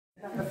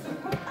Long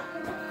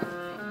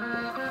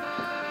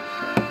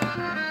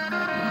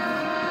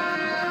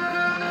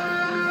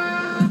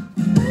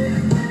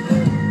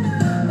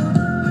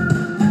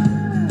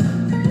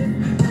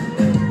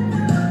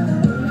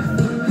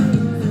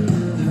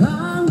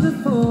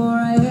before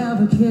I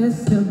ever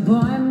kissed a boy,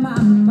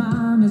 my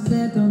mama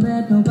said don't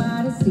let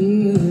nobody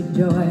steal your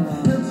joy.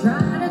 He'll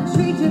try to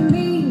treat you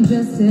mean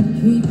just to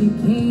keep you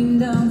keen.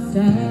 Don't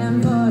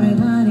stand for it,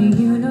 honey,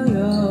 you know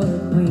you're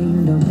a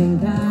queen. Don't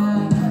think I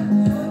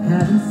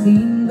haven't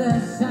seen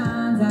the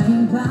signs, I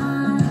ain't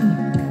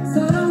blind.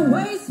 So don't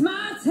waste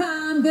my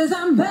time, 'cause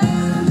I'm bad.